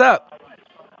good. What's up?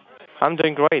 I'm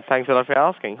doing great. Thanks a lot for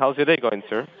asking. How's your day going,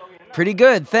 sir? Pretty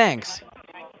good, thanks.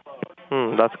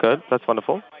 That's good. That's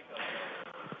wonderful.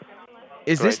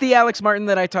 Is this the Alex Martin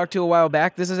that I talked to a while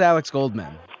back? This is Alex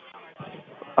Goldman.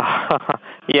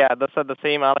 Yeah, that's the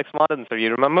same Alex Martin, sir.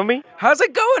 You remember me? How's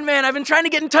it going, man? I've been trying to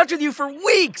get in touch with you for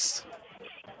weeks.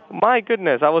 My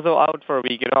goodness, I was out for a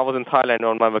week. I was in Thailand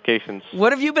on my vacations.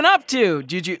 What have you been up to?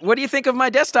 What do you think of my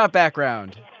desktop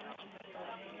background?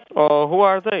 Oh, who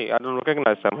are they? I don't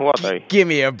recognize them. Who are they? Give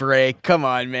me a break. Come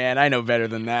on, man. I know better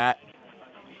than that.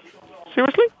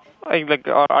 Seriously?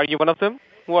 Are you one of them?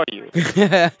 Who are you?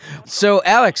 So,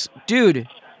 Alex, dude,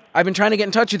 I've been trying to get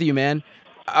in touch with you, man.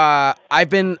 I've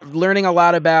been learning a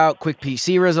lot about Quick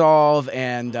PC Resolve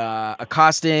and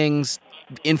Accostings,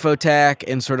 Infotech,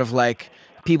 and sort of like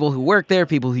people who work there,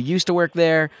 people who used to work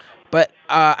there. But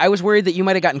I was worried that you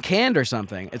might have gotten canned or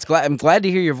something. I'm glad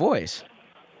to hear your voice.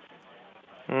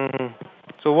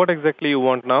 So what exactly you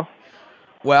want now?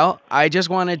 Well, I just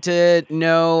wanted to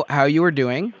know how you were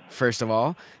doing, first of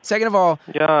all. Second of all...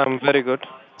 Yeah, I'm very good.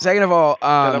 Second of all...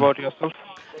 Tell about yourself.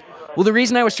 Well, the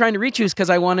reason I was trying to reach you is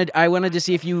because I wanted to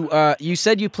see if you... you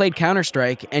said you played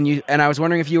Counter-Strike, and I was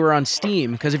wondering if you were on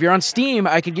Steam. Because if you're on Steam,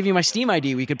 I could give you my Steam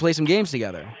ID. We could play some games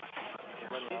together.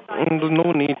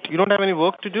 No need. You don't have any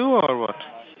work to do, or what?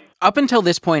 Up until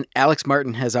this point, Alex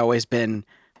Martin has always been,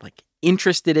 like,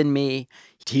 interested in me.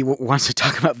 He wants to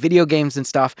talk about video games and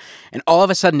stuff. And all of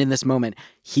a sudden in this moment,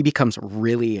 he becomes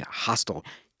really hostile.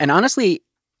 And honestly,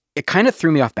 it kind of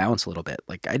threw me off balance a little bit.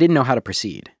 Like, I didn't know how to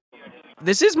proceed.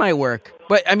 This is my work.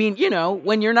 But, I mean,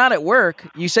 when you're not at work,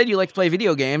 you said you like to play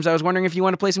video games. I was wondering if you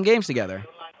want to play some games together.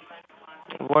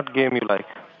 What game you like?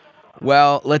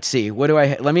 Well, let's see. What do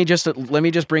I... Let me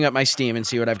just bring up my Steam and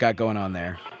see what I've got going on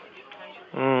there.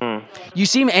 You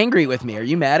seem angry with me. Are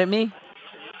you mad at me?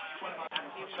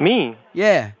 Me?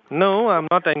 Yeah. No, I'm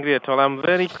not angry at all. I'm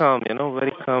very calm,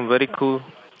 very calm, very cool.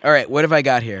 All right, what have I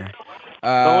got here? The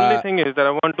only thing is that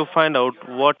I want to find out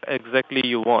what exactly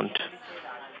you want.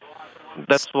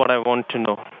 That's what I want to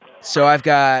know. So I've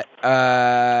got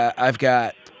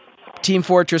Team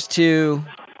Fortress 2,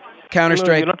 Counter-Strike.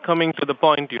 No, you're not coming to the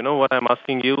point, what I'm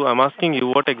asking you. I'm asking you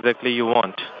what exactly you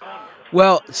want.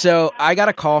 Well, so I got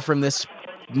a call from this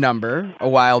number a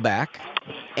while back,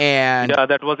 and yeah,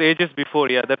 that was ages before.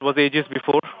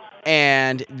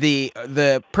 And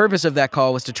the purpose of that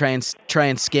call was to try and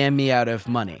scam me out of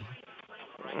money.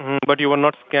 But you were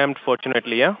not scammed,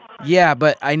 fortunately, yeah? Yeah,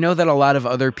 but I know that a lot of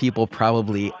other people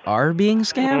probably are being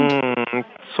scammed.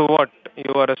 So what?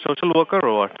 You are a social worker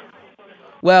or what?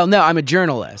 Well, no, I'm a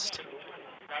journalist.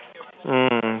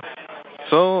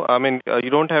 So, I mean, you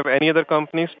don't have any other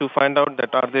companies to find out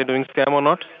that are they doing scam or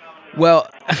not? Well,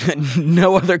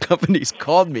 no other companies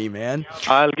called me, man.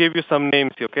 I'll give you some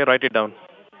names, okay? Write it down.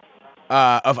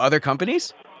 Of other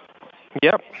companies?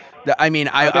 Yep.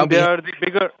 I'll be...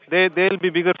 They'll be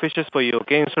bigger fishes for you,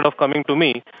 okay? Instead of coming to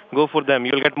me, go for them.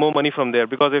 You'll get more money from there.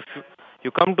 Because if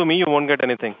you come to me, you won't get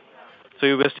anything. So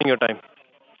you're wasting your time.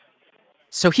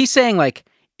 So he's saying, like,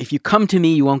 if you come to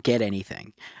me, you won't get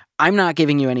anything. I'm not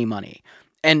giving you any money.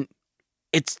 And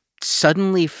it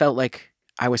suddenly felt like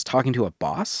I was talking to a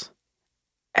boss.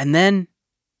 And then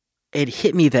it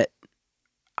hit me that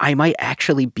I might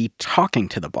actually be talking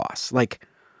to the boss. Like,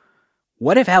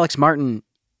 what if Alex Martin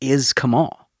is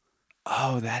Kamal?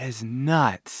 Oh, that is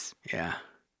nuts. Yeah.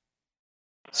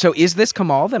 So is this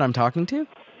Kamal that I'm talking to?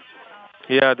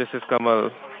 Yeah, this is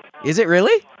Kamal. Is it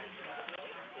really?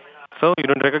 So, you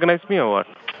don't recognize me or what?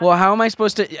 Well, how am I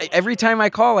supposed to... Every time I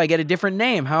call, I get a different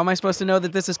name. How am I supposed to know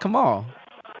that this is Kamal?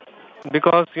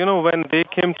 Because, when they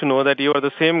came to know that you are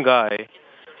the same guy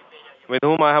with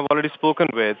whom I have already spoken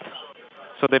with,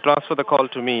 so they transfer the call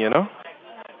to me, And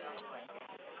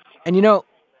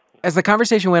as the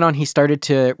conversation went on, he started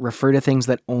to refer to things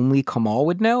that only Kamal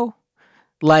would know.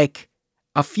 Like,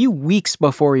 a few weeks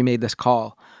before we made this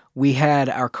call, we had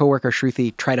our coworker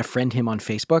Shruti try to friend him on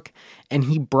Facebook, and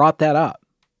he brought that up.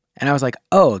 And I was like,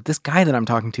 oh, this guy that I'm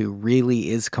talking to really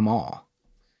is Kamal.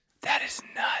 That is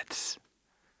nuts.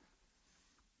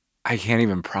 I can't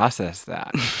even process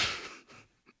that.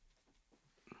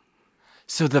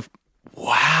 So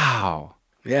wow.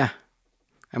 Yeah.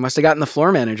 I must have gotten the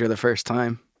floor manager the first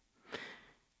time.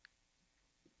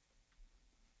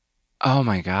 Oh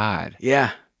my God.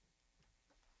 Yeah.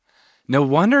 No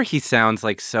wonder he sounds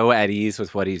like so at ease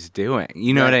with what he's doing.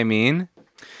 You know what I mean?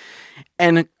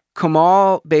 And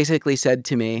Kamal basically said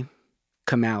to me,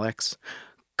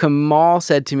 Kamal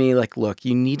said to me, like, look,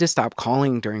 you need to stop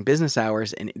calling during business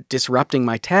hours and disrupting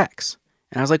my texts.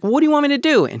 And I was like, well, what do you want me to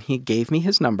do? And he gave me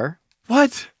his number.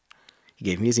 What? He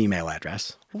gave me his email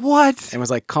address. What? And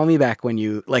was like, call me back when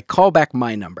you, like, call back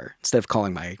my number instead of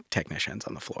calling my technicians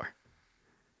on the floor.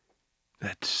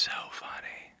 That's so funny.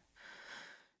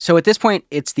 So at this point,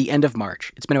 it's the end of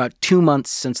March. It's been about 2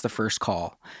 months since the first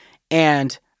call.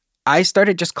 And I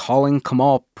started just calling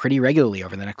Kamal pretty regularly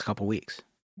over the next couple weeks.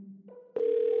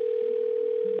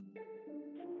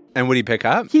 And would he pick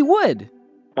up? He would.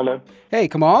 Hello. Hey,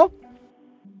 Kamal?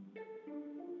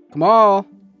 Kamal?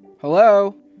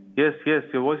 Hello? Yes,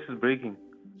 your voice is breaking.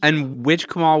 And which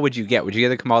Kamal would you get? Would you get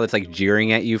the Kamal that's like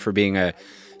jeering at you for being a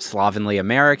slovenly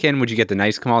American? Would you get the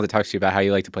nice Kamal that talks to you about how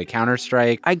you like to play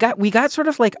Counter-Strike? We got sort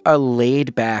of like a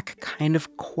laid back, kind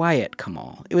of quiet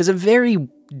Kamal. It was a very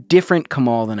different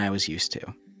Kamal than I was used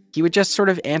to. He would just sort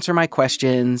of answer my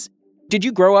questions. Did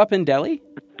you grow up in Delhi?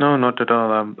 No, not at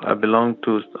all. I belong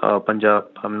to Punjab.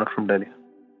 I'm not from Delhi.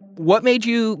 What made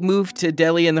you move to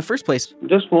Delhi in the first place?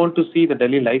 Just want to see the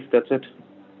Delhi life, that's it.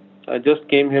 I just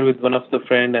came here with one of the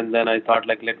friend, and then I thought,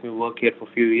 like, let me work here for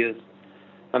a few years.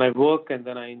 And I work, and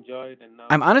then I enjoy it. And now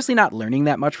I'm honestly not learning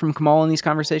that much from Kamal in these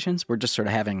conversations. We're just sort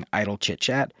of having idle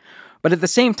chit-chat. But at the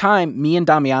same time, me and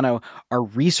Damiano are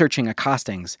researching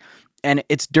accostings. And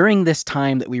it's during this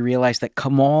time that we realize that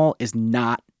Kamal is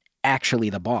not actually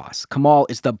the boss. Kamal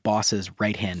is the boss's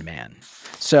right-hand man.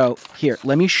 So here,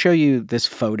 let me show you this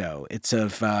photo. It's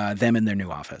of them in their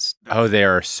new office. Oh,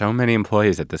 there are so many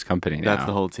employees at this company now. That's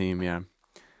the whole team, yeah.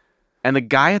 And the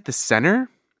guy at the center,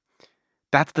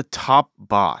 that's the top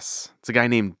boss. It's a guy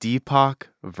named Deepak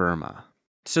Verma.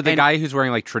 So the guy who's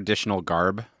wearing like traditional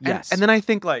garb? Yes. And then I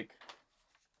think like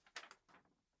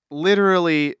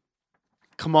literally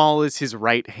Kamal is his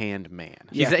right-hand man.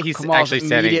 He's Kamal's actually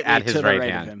standing immediately at his to the right right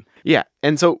of hand. him. Yeah.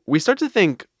 And so we start to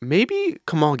think maybe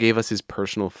Kamal gave us his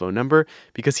personal phone number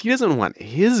because he doesn't want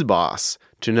his boss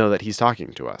to know that he's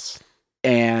talking to us.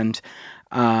 And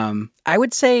I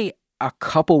would say a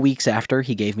couple weeks after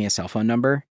he gave me a cell phone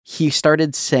number, he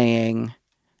started saying,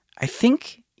 I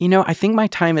think my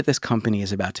time at this company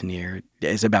is about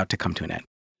to come to an end.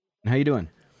 How you doing?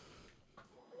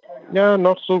 Yeah,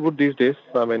 not so good these days.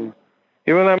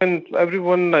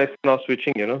 Everyone is now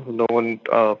switching, no one,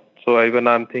 so even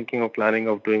I'm thinking of planning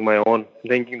of doing my own,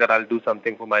 thinking that I'll do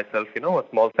something for myself, a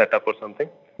small setup or something.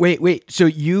 Wait, so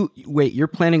you're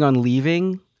planning on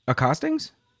leaving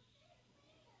Accostings?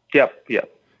 Yep.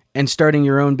 And starting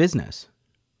your own business?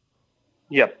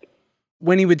 Yep.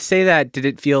 When he would say that, did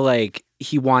it feel like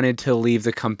he wanted to leave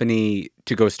the company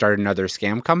to go start another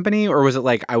scam company? Or was it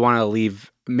like, I want to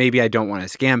leave, maybe I don't want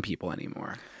to scam people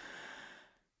anymore?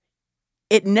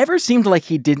 It never seemed like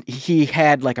he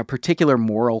had like a particular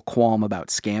moral qualm about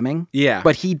scamming. Yeah.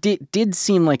 But he did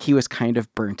seem like he was kind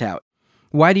of burnt out.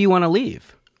 Why do you want to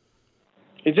leave?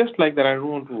 It's just like that I don't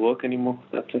want to work anymore.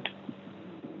 That's it.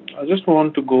 I just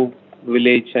want to go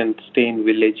village and stay in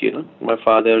village, My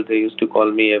father, they used to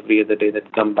call me every other day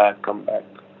that come back.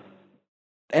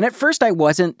 And at first I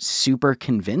wasn't super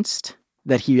convinced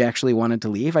that he actually wanted to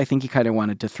leave. I think he kind of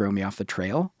wanted to throw me off the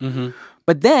trail. Mm-hmm.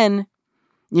 But then,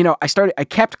 I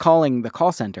kept calling the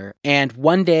call center, and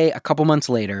one day, a couple months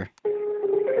later...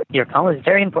 Your call is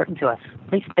very important to us.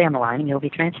 Please stay on the line and you'll be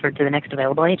transferred to the next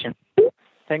available agent.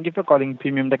 Thank you for calling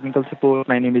Premium Technical Support.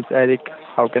 My name is Eric.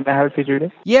 How can I help you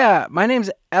today? Yeah, my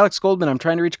name's Alex Goldman. I'm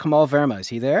trying to reach Kamal Verma. Is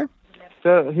he there?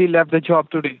 Sir, he left the job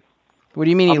today. What do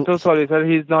you mean? I'm so sorry, sir.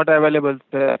 He's not available.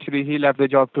 Actually, he left the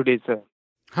job today, sir.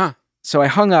 Huh. So I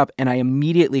hung up and I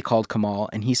immediately called Kamal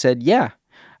and he said, yeah,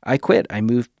 I quit. I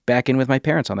moved back in with my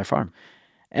parents on their farm.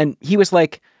 And he was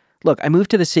like, look, I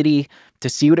moved to the city to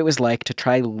see what it was like to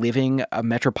try living a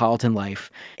metropolitan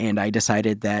life. And I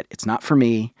decided that it's not for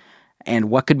me.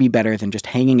 And what could be better than just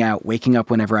hanging out, waking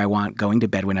up whenever I want, going to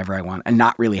bed whenever I want, and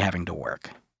not really having to work?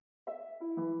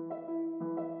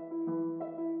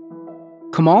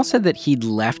 Kamal said that he'd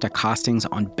left Accostings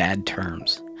on bad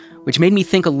terms, which made me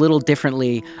think a little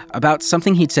differently about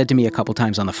something he'd said to me a couple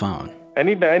times on the phone.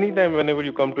 Anytime, whenever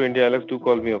you come to India, Alex, do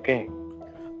call me, okay?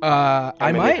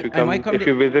 I might come. If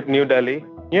you visit New Delhi,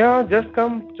 yeah, just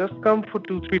come for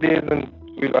 2-3 days,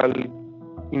 and I'll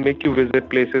make you visit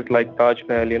places like Taj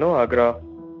Mahal, Agra,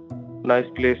 nice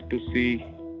place to see.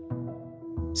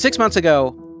 6 months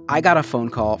ago, I got a phone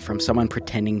call from someone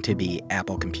pretending to be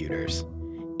Apple Computers,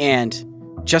 and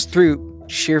just through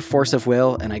sheer force of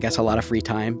will and I guess a lot of free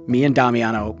time, me and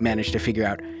Damiano managed to figure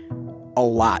out a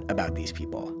lot about these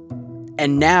people.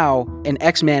 And now an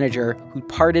ex-manager who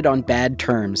parted on bad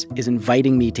terms is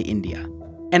inviting me to India.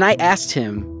 And I asked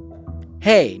him,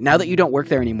 hey, now that you don't work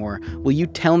there anymore, will you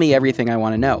tell me everything I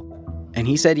want to know? And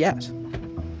he said yes.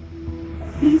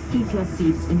 Please keep your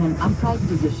seats in an upright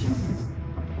position.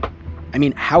 I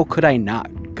mean, how could I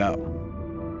not go?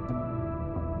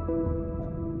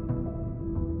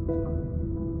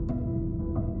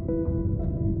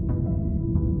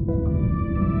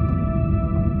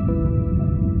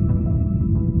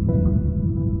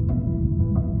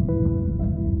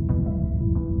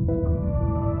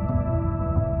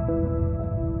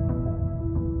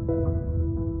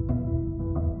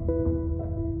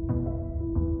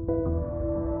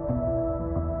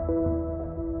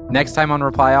 Next time on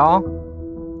Reply All,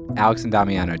 Alex and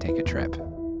Damiano take a trip.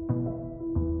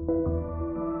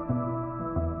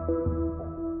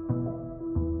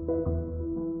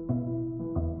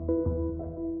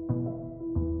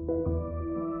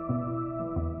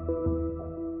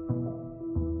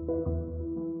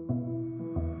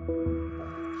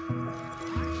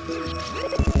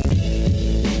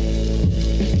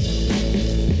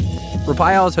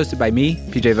 Reply All is hosted by me,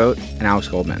 PJ Vogt, and Alex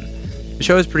Goldman. The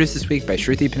show is produced this week by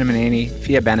Shruti Pinamaneni,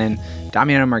 Fia Benin,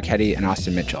 Damiano Marchetti, and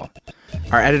Austin Mitchell.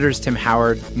 Our editor is Tim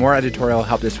Howard. More editorial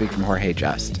help this week from Jorge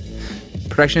Just.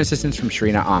 Production assistance from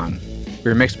Sharina Ong.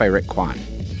 We were mixed by Rick Kwan.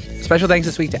 Special thanks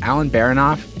this week to Alan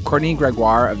Baranoff, Courtney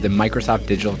Gregoire of the Microsoft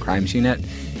Digital Crimes Unit,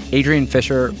 Adrian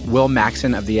Fisher, Will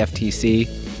Maxon of the FTC,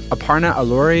 Aparna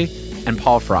Alluri, and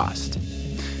Paul Frost.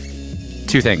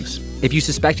 2 things. If you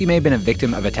suspect you may have been a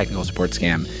victim of a technical support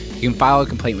scam, you can file a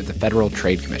complaint with the Federal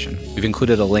Trade Commission. We've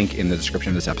included a link in the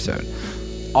description of this episode.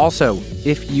 Also,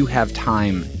 if you have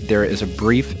time, there is a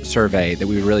brief survey that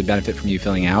we would really benefit from you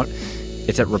filling out.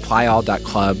 It's at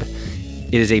replyall.club.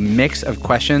 It is a mix of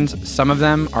questions. Some of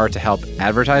them are to help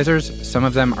advertisers. Some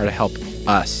of them are to help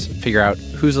us figure out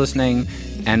who's listening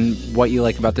and what you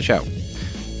like about the show.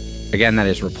 Again, that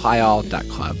is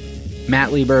replyall.club.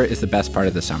 Matt Lieber is the best part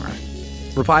of the summer.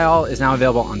 Reply All is now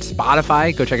available on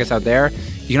Spotify. Go check us out there.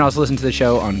 You can also listen to the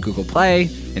show on Google Play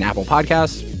and Apple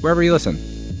Podcasts, wherever you listen.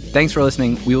 Thanks for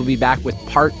listening. We will be back with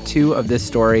part 2 of this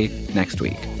story next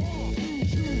week.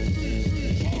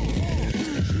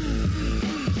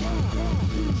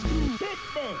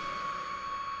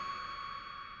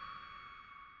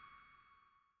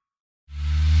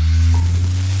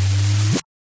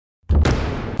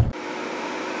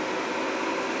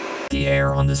 The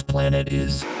air on this planet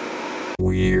is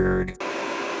weird.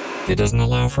 It doesn't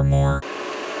allow for more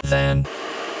than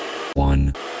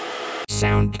one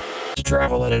sound to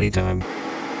travel at any time.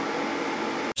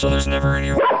 So there's never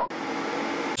any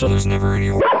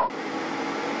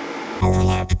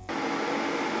overlap.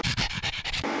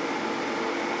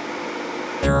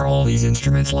 There are all these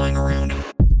instruments lying around.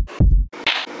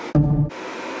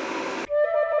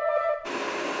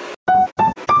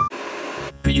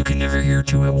 But you can never hear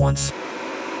two at once.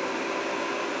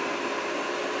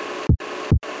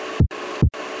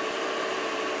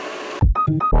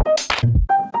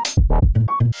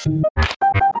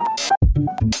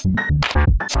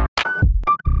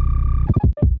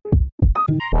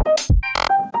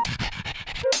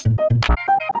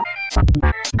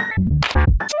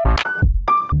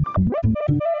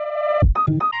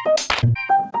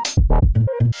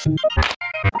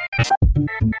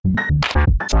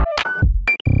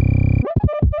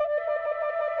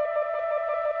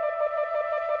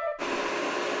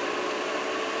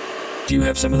 Do you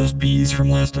have some of those bees from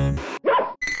last time?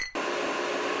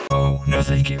 Oh, no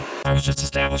thank you. I was just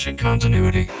establishing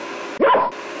continuity.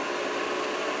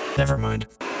 Never mind.